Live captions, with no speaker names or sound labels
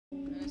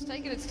It's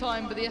taken its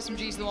time, but the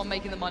SMG is the one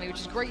making the money, which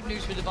is great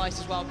news for Device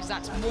as well, because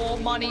that's more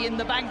money in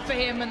the bank for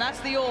him, and that's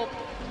the AWP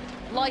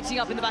lighting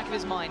up in the back of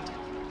his mind.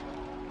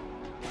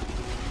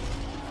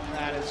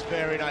 That is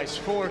very nice.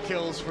 4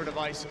 kills for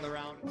Device in the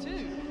round.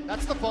 2.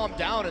 That's the bomb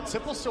down, and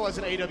Simple still has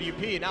an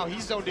AWP, and now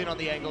he's zoned in on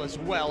the angle as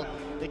well.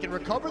 They can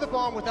recover the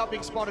bomb without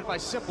being spotted by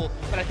Simple,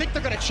 but I think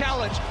they're going to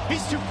challenge.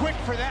 He's too quick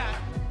for that.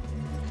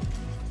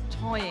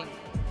 Toying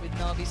with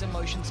Na'Vi's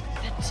emotions.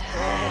 The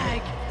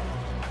tag!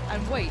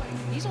 And wait,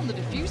 he's on the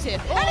defuse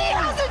here, and he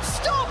hasn't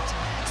stopped!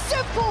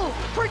 Simple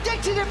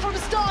predicted it from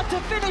start to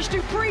finish.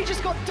 Dupree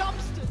just got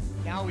dumpstered.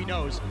 Now he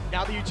knows.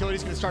 Now the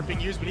utility's going to start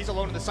being used, but he's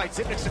alone in the site.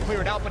 Zipnix to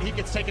clear it out, but he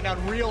gets taken down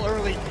real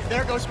early.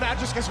 There goes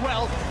Magisk as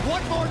well.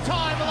 One more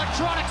time,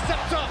 Electronic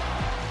stepped up,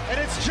 and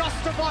it's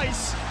just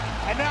Device,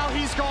 and now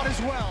he's gone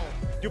as well.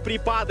 Дюпри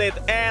падает.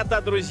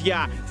 Это,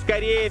 друзья,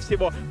 скорее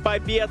всего,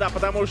 победа,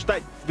 потому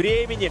что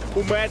времени у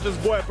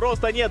Magisk боя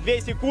просто нет.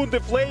 2 секунды,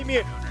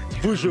 Флейми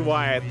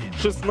выживает.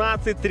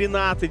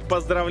 16-13.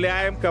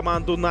 Поздравляем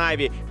команду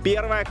Нави.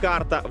 Первая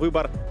карта,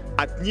 выбор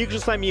от них же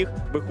самих,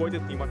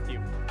 выходит им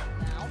актив.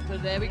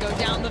 But there we go,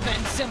 down the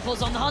vent.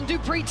 Simple's on the hunt.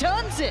 Dupree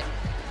turns it.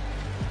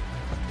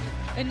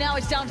 And now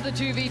it's down to the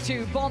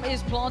 2v2. Bomb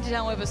is planted,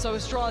 however, so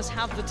Astralis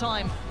have the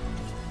time.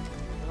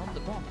 But on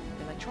the bomb,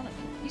 Electronic,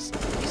 he's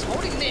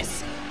holding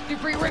this.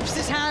 Dupree rips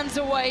his hands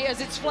away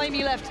as it's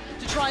Flamey left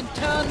to try and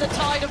turn the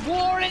tide of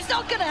war, and it's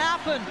not going to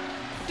happen.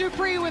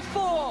 Dupree with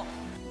 4.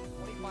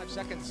 25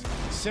 seconds.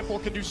 Simple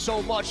can do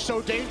so much,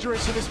 so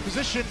dangerous in this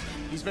position.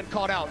 He's been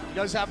caught out. He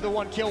does have the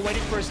 1 kill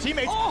waiting for his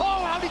teammates.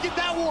 Oh, how did he get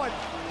that one?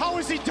 How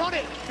has he done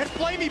it? And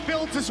Flamey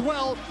builds as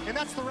well, and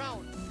that's the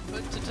round.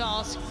 Put to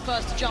task,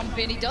 first to jump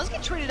in. He does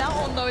get traded out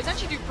on though. It's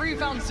actually Dupree who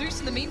found Zeus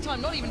in the meantime,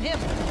 not even him.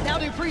 Now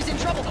Dupree's in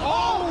trouble.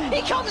 Oh,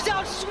 he comes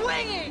out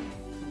swinging!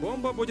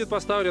 Бомба будет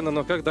поставлена,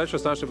 но как дальше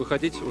Саше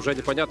выходить, уже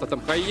непонятно. Там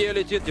KQLY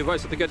летит,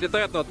 Девайс все-таки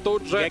отлетает, но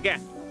тут же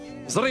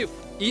взрыв.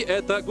 И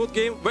это good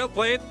game, well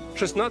played.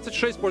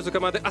 16-6 в пользу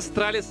команды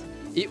Astralis.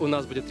 И у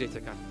нас будет третья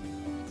карта.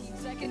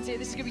 Here.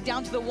 This is going to be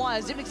down to the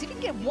wire. Zipnix, if he can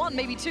get 1,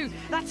 maybe 2,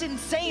 that's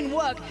insane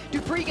work.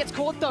 Dupree gets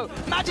caught though.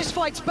 Magisk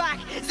fights back.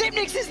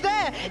 Zipnix is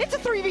there. It's a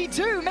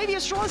 3v2. Maybe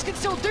Astralis can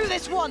still do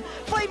this one.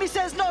 Flamey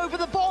says no, but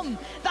the bomb,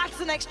 that's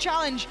the next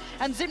challenge.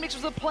 And Zipnix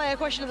was the player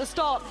question at the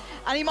start,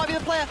 and he might be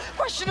the player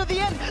question at the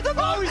end. The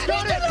bomb, he's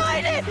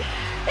denied it!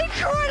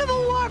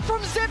 Incredible work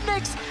from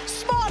Zipnix.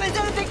 Smart as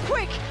anything,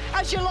 quick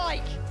as you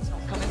like.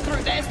 Coming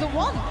through, there's the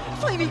 1.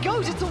 Flamey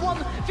goes, it's a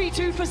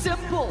 1v2 for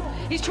Simple.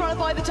 He's trying to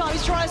buy the time,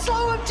 he's trying to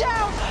slow him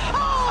down.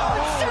 Oh,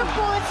 it's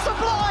Simple, it's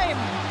sublime.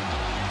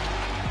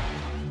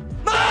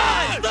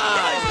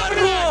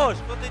 Хорош!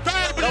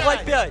 Давай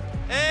 5.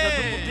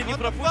 Ты не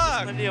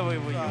пропустишь налево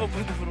его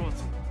будет в рот.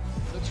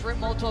 Looks for it,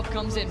 Molotov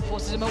comes in,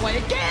 forces him away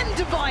again,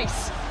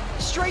 Device.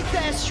 Straight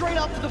there, straight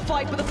up for the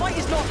fight, but the fight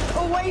is not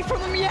away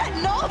from them yet.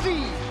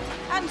 Na'Vi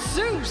and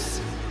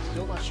Zeus.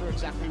 Still not sure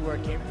exactly where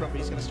it came from, but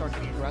he's going to start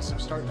getting aggressive,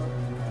 start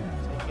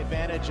taking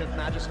advantage of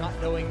Magisk not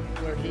knowing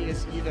where he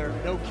is either.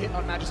 No kit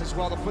on Magisk as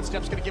well. The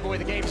footstep's going to give away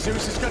the game.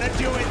 Zeus is going to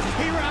do it.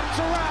 He wraps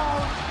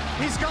around.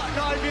 He's got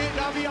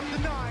Na'Vi up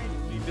to 9.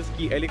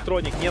 Пески.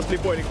 Электроник не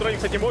слепой. Электроник,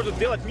 кстати, может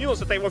сделать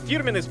минус. Это его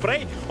фирменный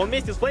спрей. Он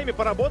вместе с Флейми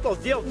поработал,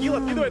 сделал килл,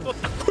 откидывает вот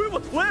такую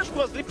вот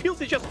флешку. Ослепил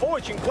сейчас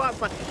очень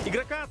классно.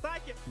 Игрока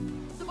атаки.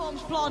 The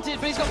bomb's planted,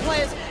 but he's got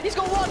players. He's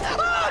got 1.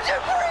 Oh,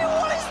 Dupree,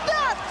 what is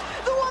that?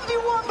 The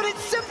 1v1, but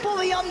it's Simple,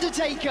 the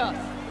Undertaker.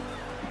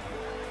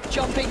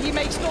 Jumping, he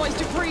makes noise.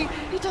 Dupree,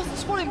 he doesn't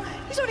spot him.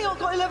 He's only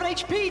got 11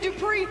 HP.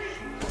 Dupree,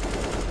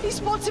 he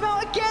spots him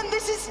out again.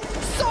 This is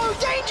so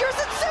dangerous,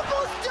 and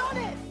Simple's done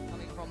it.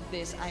 Coming from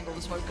this angle,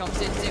 the smoke comes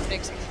in.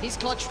 Zipnix, he's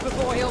clutched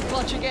before, he'll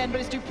clutch again, but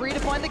it's Dupree to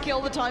find the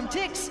kill. The time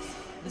ticks.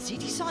 The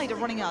CT side are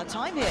running out of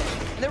time here.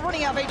 And they're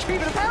running out of HP,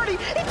 but apparently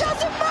it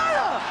doesn't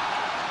matter.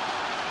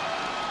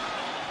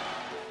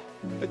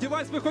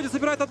 Девайс выходит,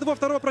 забирает одного,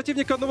 второго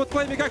противника, но вот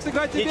Флейми как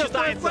сыграть тебе?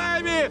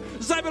 Флейми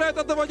забирает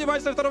одного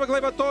Девайса, второго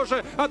Глейва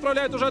тоже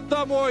отправляет уже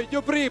домой.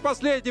 Дюпри,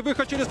 последний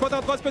выход через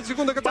подал, 25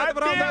 секунд до конца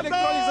этого раунда.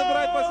 Электроник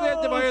забирает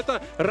последнего.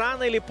 Это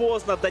рано или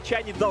поздно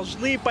датчане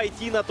должны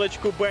пойти на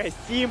точку Б.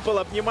 Simple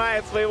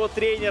обнимает своего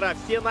тренера.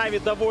 Все Нави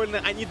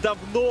довольны. Они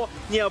давно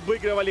не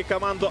обыгрывали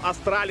команду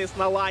Astralis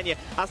на лане.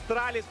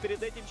 Astralis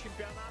перед этим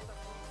чемпионатом.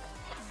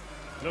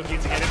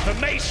 Looking to get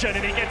information,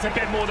 and he gets a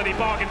bit more than he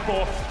bargained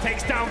for.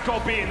 Takes down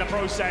KQLY in the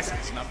process.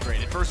 It's an upgrade.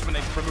 At first, when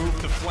they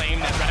removed the flame,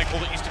 that reticle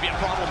that used to be a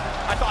problem,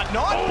 I thought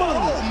not.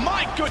 Oh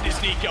my goodness,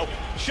 Nico.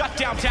 Shut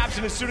down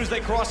Tabson as soon as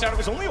they crossed out. It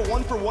was only a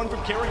 1-for-1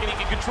 from Kerrigan. He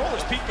can control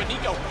his peak, but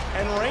Nico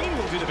and Rain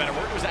will do the better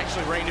work. It was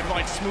actually Rain to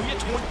find Smooya,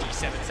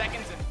 27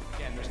 seconds. And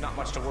again, there's not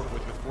much to work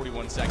with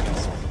 41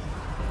 seconds.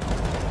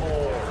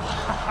 Oh,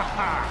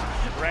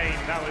 Rain,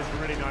 that was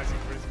really nice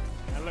and crisp.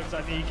 It looks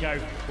like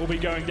Nico will be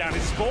going down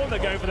his spawn. They're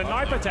going for the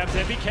knife attempt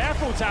here. Be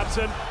careful,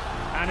 Tabson,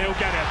 and he'll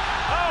get it.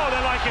 Oh,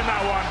 they're liking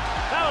that one.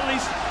 That'll at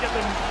least get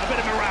them a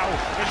bit of morale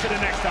into the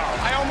next half.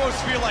 I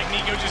almost feel like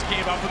Nico just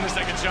gave up on the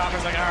second shot.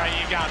 I was like, all right,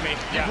 you got me.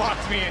 You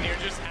locked me in here.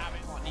 Just have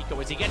it. Nico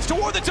as he gets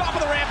toward the top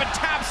of the ramp, and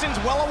Tabson's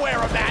well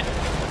aware of that.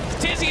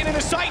 Tizian in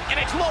his sight, and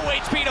it's low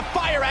HP to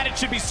fire at. It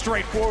should be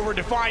straightforward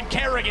to find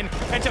Kerrigan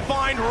and to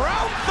find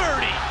round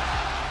 30.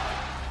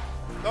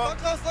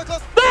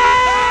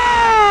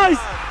 Nice!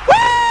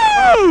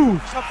 Woo!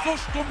 Ich hab so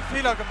stumm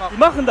Fehler gemacht. Wir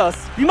machen das.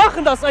 Wir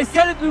machen das. I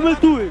said it, we will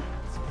do it.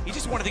 He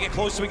just wanted to get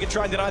close so he could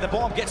try and deny the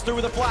bomb. Gets through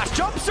with a flash,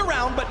 jumps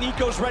around, but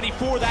Nico's ready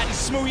for that, and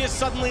Smooya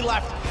suddenly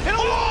left. In a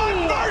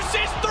 1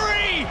 versus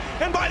 3!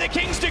 And by the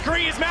King's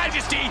decree, His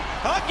Majesty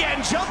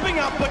again jumping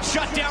up, but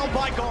shut down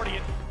by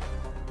Guardian.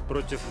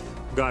 Против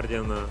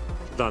Гардиана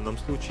в данном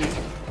случае.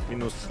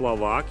 Минус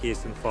Словак.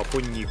 Есть инфа по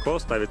Нико.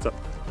 Ставится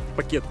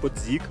пакет под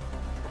Зиг.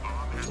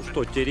 Ну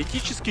что,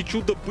 теоретически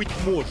чудо быть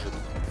может.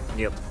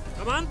 Нет.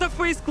 Команда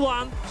Face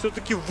Clan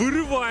все-таки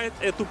вырывает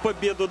эту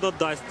победу на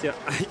Дасте.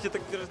 А эти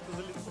так кажется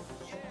залетают.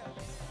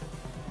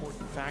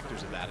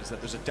 Factors of that is that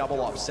there's a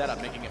double up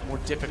setup, making it more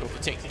difficult to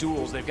take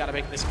duels. They've got to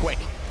make this quick.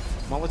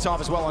 Molotov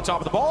as well on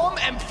top of the bomb.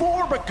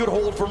 M4, but good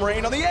hold from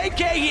Rain on the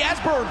AK. He has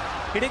burned.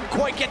 He didn't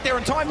quite get there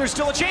in time. There's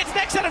still a chance.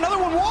 Next at another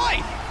one.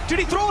 Why? Did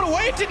he throw it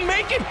away? It didn't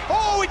make it.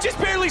 Oh, it just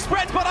barely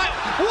spreads. But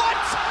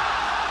what?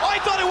 I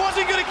thought it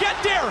wasn't going to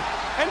get there.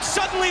 And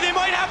suddenly they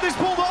might have this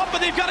pulled off, but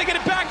they've got to get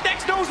it back.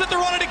 Next knows that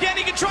they're on it again.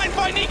 He can try and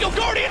find Nico.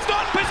 Guardian's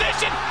not in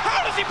position.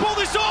 How does he pull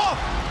this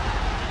off?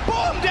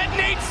 Bomb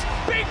detonates.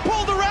 Big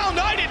pulled around.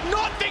 I did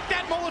not think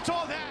that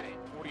Molotov had it.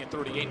 40 and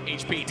 38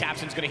 HP.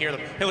 Tapson's going to hear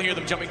them. He'll hear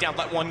them jumping down.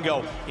 Let one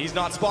go. He's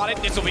not spotted.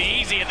 This will be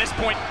easy at this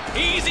point.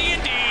 Easy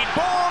indeed.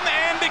 Bomb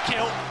and the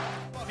kill.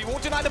 He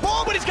won't deny the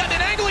ball, but he's got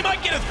an angle. He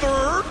might get a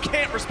third.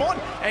 Can't respond.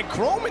 And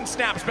Croman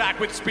snaps back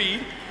with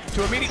speed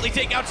to immediately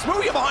take out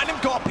Smooya behind him.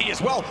 Gopi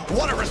as well.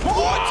 What a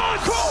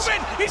response!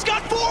 Croman! He's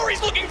got 4!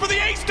 He's looking for the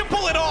ace to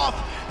pull it off!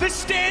 The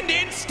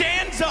stand-in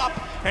stands up,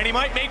 and he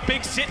might make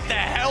Big sit the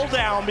hell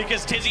down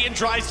because Tizian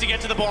tries to get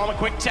to the bomb. A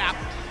quick tap.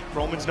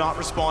 Croman's not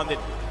responded.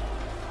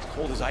 He's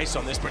cold as ice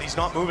on this, but he's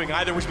not moving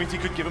either, which means he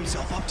could give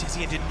himself up.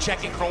 Tizian didn't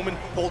check it. Croman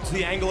holds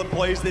the angle and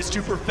plays this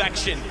to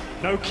perfection.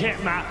 No kit,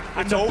 Matt.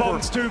 And It's the over.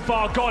 bomb's too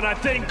far gone. I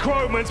think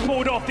Croman's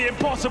pulled off the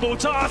impossible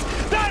task.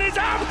 That is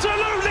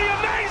absolutely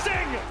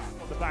amazing!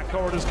 The back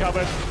corridor's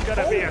covered.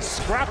 Gonna be a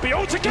scrappy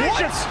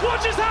altercation.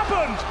 What just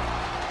happened?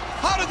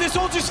 How did this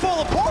all just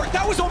fall apart?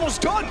 That was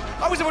almost done.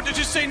 I was about to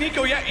just say,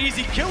 Nico, yeah,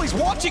 easy kill. He's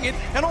watching it,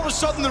 and all of a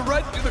sudden the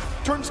red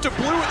turns to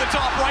blue at the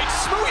top right.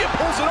 Smooya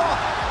pulls it off.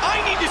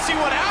 I need to see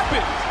what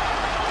happened.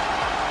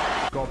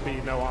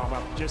 Gopi, no armor,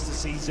 just the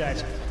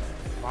CZ.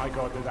 My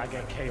God, did that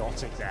get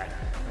chaotic there.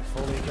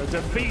 Fully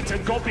defeat,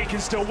 and Gopi can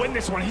still win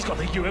this one. He's got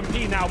the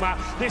UMP now, Matt.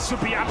 This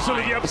would be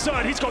absolutely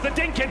absurd. He's got the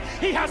Dinkin.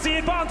 He has the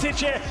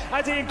advantage here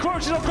as he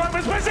encroaches on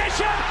Croman's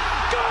position.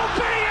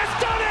 Gopi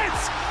has done it!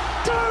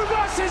 2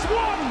 versus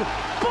 1.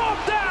 Bomb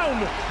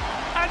down,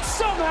 and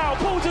somehow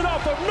pulls it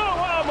off of no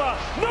armor,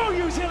 no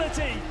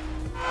utility.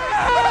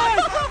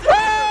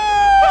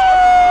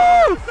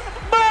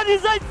 Man, ihr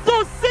seid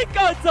so sick,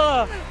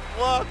 Alter!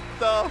 What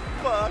the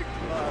fuck?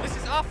 This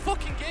is our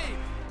fucking game.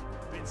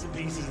 Bits and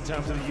pieces in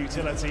terms of the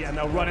utility, and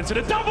they'll run into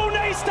the double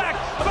nay stack.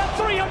 About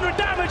 300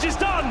 damage is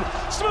done.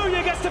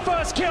 Smooya gets the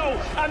first kill,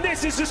 and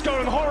this is just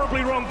going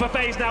horribly wrong for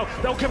FaZe now.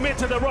 They'll commit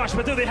to the rush,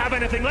 but do they have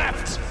anything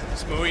left?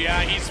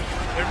 Smooya, he's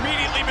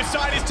immediately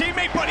beside his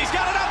teammate, but he's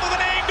got enough of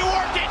an aim to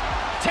work it.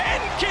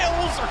 10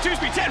 kills, or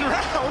excuse me, 10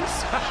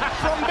 rounds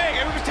from Big.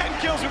 If it was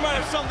 10 kills, we might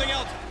have something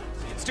else.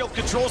 It still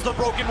controls the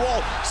broken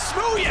wall.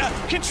 Smooya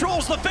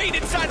controls the fade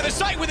inside of the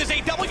site with his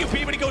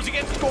AWP, but he goes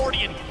against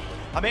Guardian.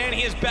 A man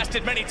he has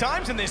bested many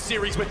times in this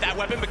series with that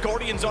weapon, but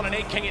Guardian's on an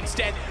 8K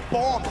instead.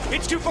 Bomb,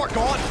 it's too far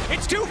gone.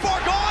 It's too far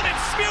gone, and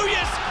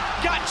Smooya's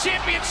got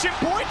championship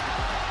point,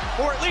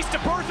 or at least a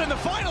berth in the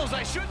finals,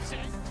 I should say.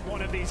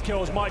 One of these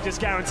kills might just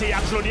guarantee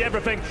absolutely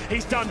everything.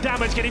 He's done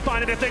damage. Can he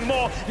find anything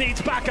more?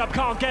 Needs backup,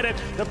 can't get it.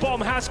 The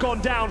bomb has gone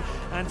down,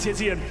 and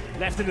Tizian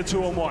left in the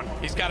 2-on-1.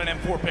 He's got an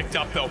M4 picked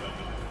up, though.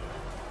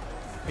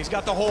 He's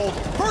got the hold.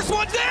 First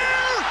one's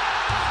there!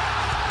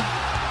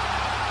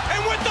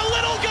 And with the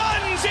little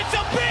guns, it's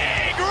a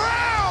big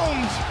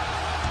round!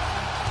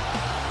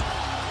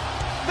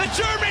 The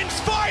Germans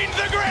find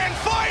the grand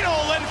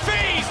final, and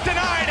FaZe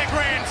denied a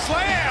grand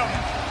slam!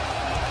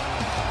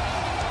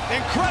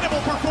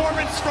 Incredible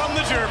performance from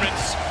the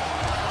Germans.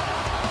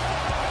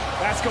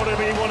 That's got to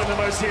be one of the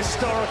most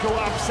historical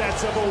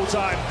upsets of all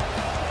time.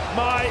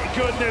 My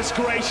goodness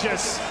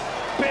gracious.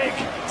 Big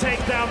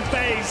takedown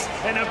FaZe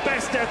in a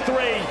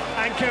best-of-3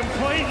 and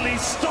completely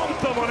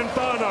stomped them on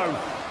Inferno.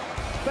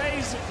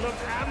 FaZe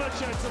looked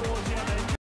amateur towards the end.